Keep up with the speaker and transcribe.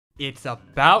It's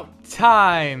about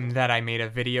time that I made a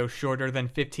video shorter than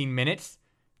 15 minutes.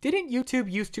 Didn't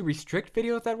YouTube used to restrict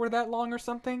videos that were that long or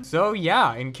something? So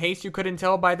yeah, in case you couldn't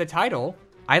tell by the title,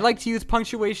 I like to use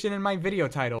punctuation in my video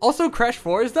title. Also, Crash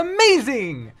 4 is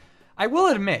amazing! I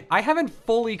will admit, I haven't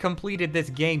fully completed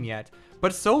this game yet,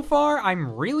 but so far,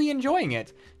 I'm really enjoying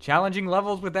it. Challenging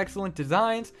levels with excellent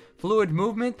designs, fluid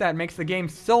movement that makes the game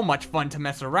so much fun to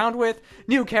mess around with,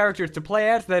 new characters to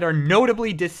play as that are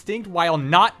notably distinct while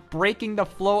not breaking the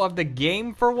flow of the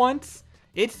game for once.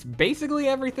 It's basically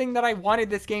everything that I wanted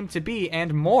this game to be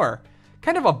and more.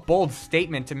 Kind of a bold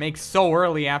statement to make so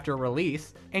early after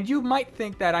release, and you might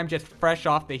think that I'm just fresh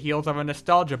off the heels of a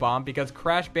nostalgia bomb because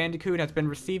Crash Bandicoot has been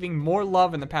receiving more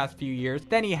love in the past few years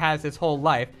than he has his whole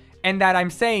life, and that I'm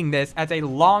saying this as a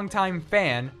longtime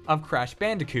fan of Crash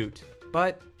Bandicoot.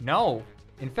 But no.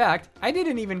 In fact, I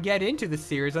didn't even get into the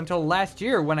series until last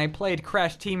year when I played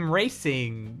Crash Team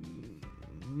Racing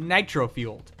Nitro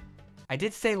Fueled. I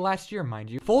did say last year, mind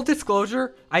you. Full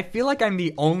disclosure, I feel like I'm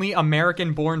the only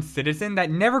American-born citizen that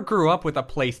never grew up with a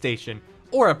PlayStation,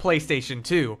 or a PlayStation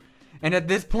 2. And at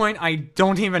this point, I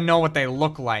don't even know what they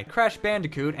look like. Crash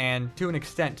Bandicoot, and to an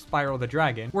extent, Spyro the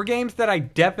Dragon, were games that I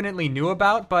definitely knew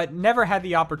about, but never had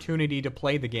the opportunity to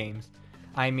play the games.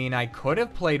 I mean, I could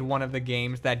have played one of the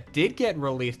games that did get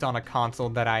released on a console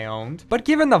that I owned, but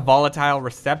given the volatile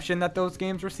reception that those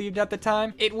games received at the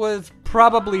time, it was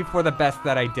probably for the best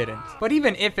that I didn't. But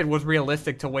even if it was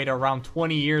realistic to wait around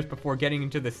 20 years before getting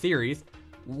into the series,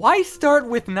 why start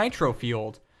with Nitro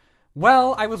Fueled?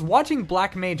 Well, I was watching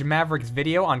Black Mage Maverick's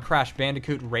video on Crash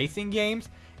Bandicoot racing games,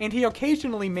 and he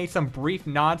occasionally made some brief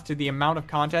nods to the amount of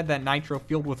content that Nitro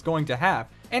Fueled was going to have,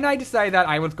 and I decided that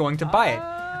I was going to buy it.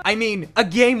 I mean, a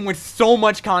game with so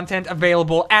much content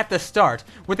available at the start,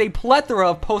 with a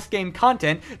plethora of post-game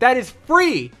content that is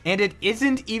free, and it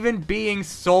isn't even being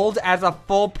sold as a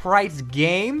full-price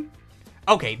game?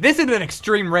 Okay, this is an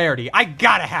extreme rarity. I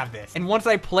gotta have this. And once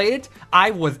I played it, I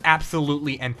was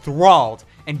absolutely enthralled,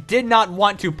 and did not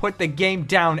want to put the game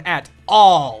down at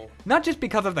all. Not just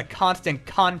because of the constant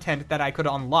content that I could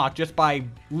unlock just by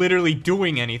literally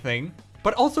doing anything,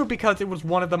 but also because it was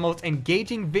one of the most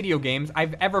engaging video games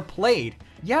I've ever played.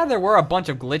 Yeah, there were a bunch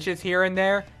of glitches here and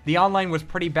there, the online was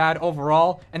pretty bad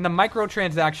overall, and the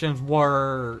microtransactions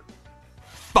were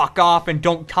fuck off and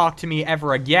don't talk to me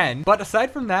ever again. But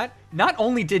aside from that, not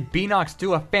only did Beanox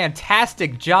do a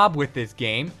fantastic job with this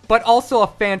game, but also a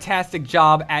fantastic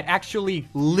job at actually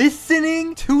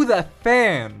listening to the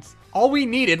fans. All we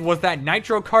needed was that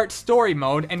Nitro Kart story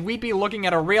mode and we'd be looking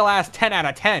at a real ass 10 out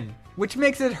of 10. Which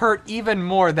makes it hurt even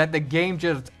more that the game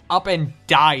just up and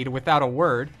died without a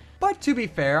word. But to be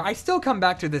fair, I still come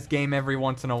back to this game every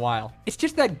once in a while. It's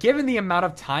just that given the amount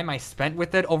of time I spent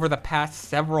with it over the past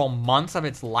several months of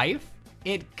its life,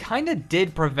 it kinda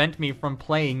did prevent me from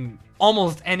playing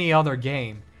almost any other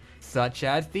game. Such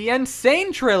as the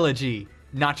Insane Trilogy.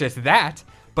 Not just that,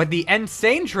 but the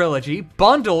Insane Trilogy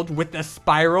bundled with the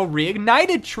Spyro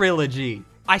Reignited Trilogy.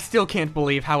 I still can't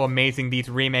believe how amazing these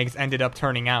remakes ended up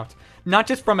turning out. Not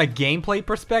just from a gameplay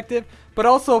perspective, but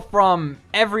also from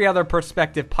every other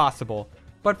perspective possible.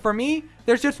 But for me,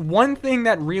 there's just one thing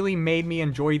that really made me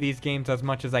enjoy these games as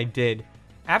much as I did.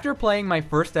 After playing my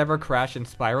first ever Crash and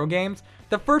Spyro games,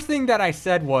 the first thing that I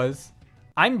said was,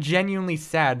 I'm genuinely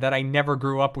sad that I never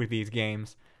grew up with these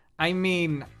games. I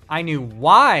mean, I knew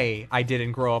why I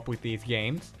didn't grow up with these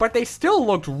games, but they still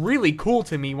looked really cool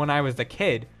to me when I was a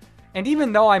kid. And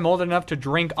even though I'm old enough to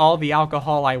drink all the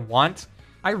alcohol I want,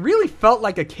 I really felt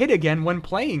like a kid again when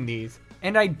playing these.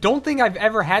 And I don't think I've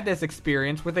ever had this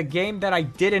experience with a game that I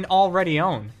didn't already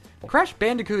own. Crash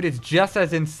Bandicoot is just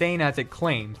as insane as it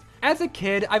claims. As a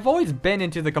kid, I've always been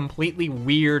into the completely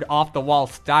weird, off-the-wall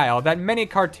style that many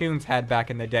cartoons had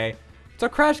back in the day, so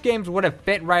Crash games would have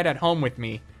fit right at home with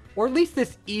me. Or at least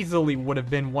this easily would have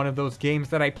been one of those games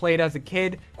that I played as a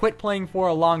kid, quit playing for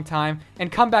a long time,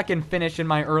 and come back and finish in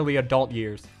my early adult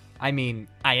years. I mean,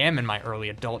 I am in my early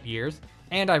adult years,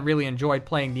 and I really enjoyed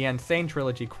playing the Insane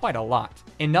Trilogy quite a lot.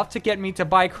 Enough to get me to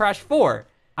buy Crash 4.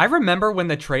 I remember when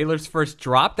the trailers first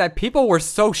dropped that people were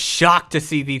so shocked to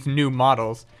see these new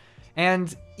models.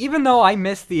 And even though I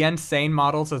missed the Insane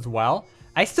models as well,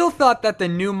 I still thought that the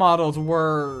new models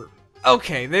were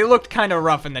okay, they looked kinda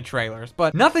rough in the trailers,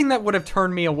 but nothing that would have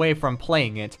turned me away from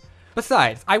playing it.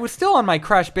 Besides, I was still on my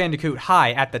Crash Bandicoot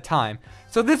high at the time,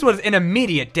 so this was an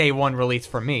immediate day one release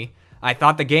for me. I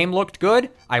thought the game looked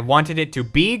good, I wanted it to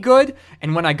be good,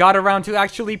 and when I got around to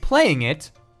actually playing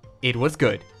it, it was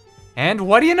good. And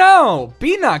what do you know?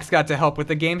 Beanox got to help with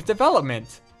the game's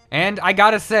development. And I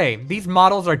gotta say, these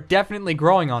models are definitely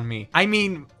growing on me. I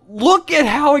mean, look at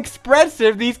how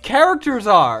expressive these characters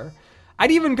are.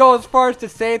 I'd even go as far as to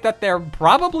say that they're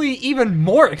probably even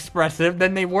more expressive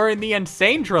than they were in the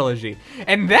Insane trilogy.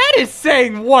 And that is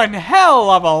saying one hell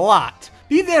of a lot.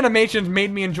 These animations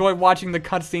made me enjoy watching the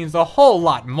cutscenes a whole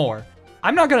lot more.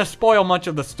 I'm not gonna spoil much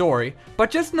of the story,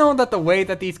 but just know that the way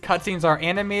that these cutscenes are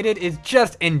animated is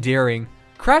just endearing.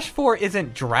 Crash 4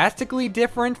 isn't drastically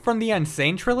different from the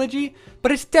Insane trilogy,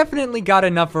 but it's definitely got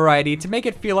enough variety to make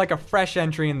it feel like a fresh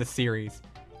entry in the series.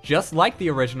 Just like the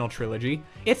original trilogy,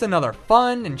 it's another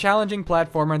fun and challenging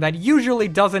platformer that usually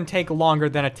doesn't take longer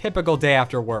than a typical day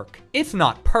after work. It's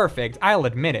not perfect, I'll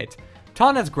admit it.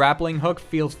 Tawna's grappling hook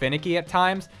feels finicky at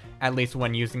times, at least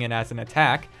when using it as an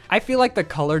attack. I feel like the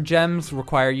color gems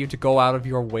require you to go out of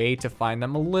your way to find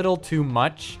them a little too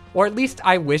much. Or at least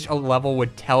I wish a level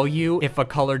would tell you if a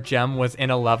colored gem was in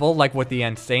a level like what the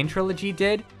Insane trilogy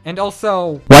did. And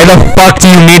also, why the fuck do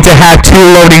you need to have 2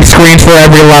 loading screens for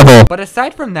every level? But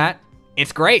aside from that,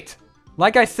 it's great.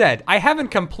 Like I said, I haven't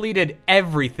completed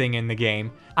everything in the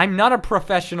game. I'm not a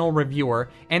professional reviewer,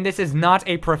 and this is not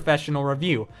a professional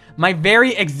review. My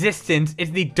very existence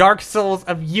is the Dark Souls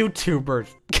of YouTubers.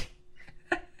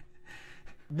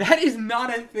 That is not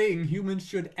a thing humans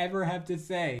should ever have to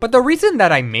say. But the reason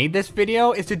that I made this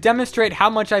video is to demonstrate how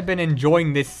much I've been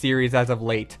enjoying this series as of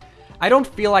late. I don't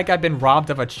feel like I've been robbed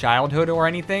of a childhood or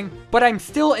anything, but I'm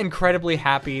still incredibly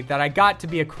happy that I got to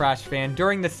be a Crash fan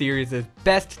during the series'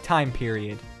 best time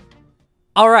period.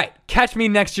 Alright, catch me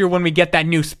next year when we get that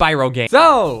new Spyro game.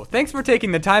 So, thanks for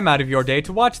taking the time out of your day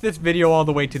to watch this video all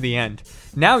the way to the end.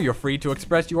 Now you're free to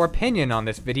express your opinion on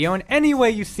this video in any way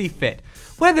you see fit.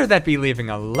 Whether that be leaving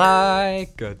a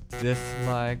like, a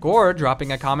dislike, or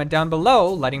dropping a comment down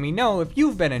below letting me know if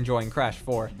you've been enjoying Crash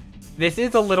 4. This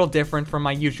is a little different from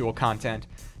my usual content.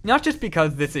 Not just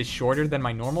because this is shorter than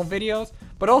my normal videos,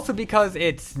 but also because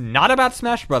it's not about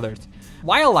Smash Brothers.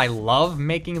 While I love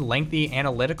making lengthy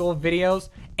analytical videos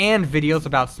and videos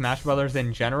about Smash Brothers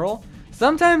in general,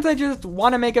 sometimes I just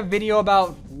want to make a video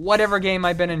about whatever game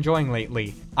I've been enjoying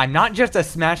lately. I'm not just a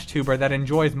Smash tuber that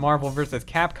enjoys Marvel vs.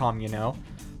 Capcom, you know.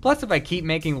 Plus, if I keep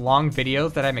making long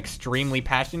videos that I'm extremely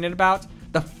passionate about,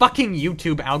 the fucking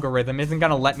YouTube algorithm isn't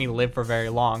gonna let me live for very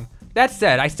long. That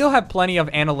said, I still have plenty of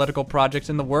analytical projects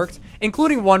in the works,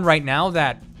 including one right now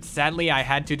that, sadly, I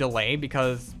had to delay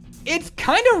because it's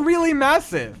kind of really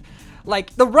massive.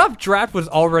 Like, the rough draft was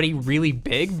already really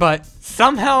big, but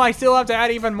somehow I still have to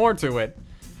add even more to it.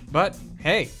 But,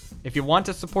 hey, if you want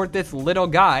to support this little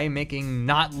guy making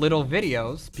not little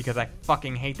videos, because I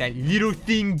fucking hate that little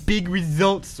thing, big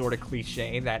results sort of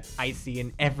cliche that I see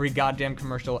in every goddamn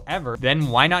commercial ever, then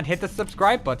why not hit the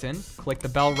subscribe button, click the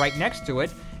bell right next to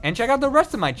it, and check out the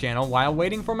rest of my channel while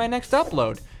waiting for my next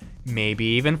upload. Maybe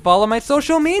even follow my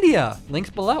social media, links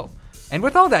below. And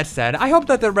with all that said, I hope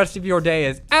that the rest of your day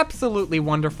is absolutely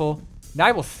wonderful, and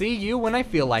I will see you when I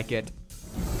feel like it.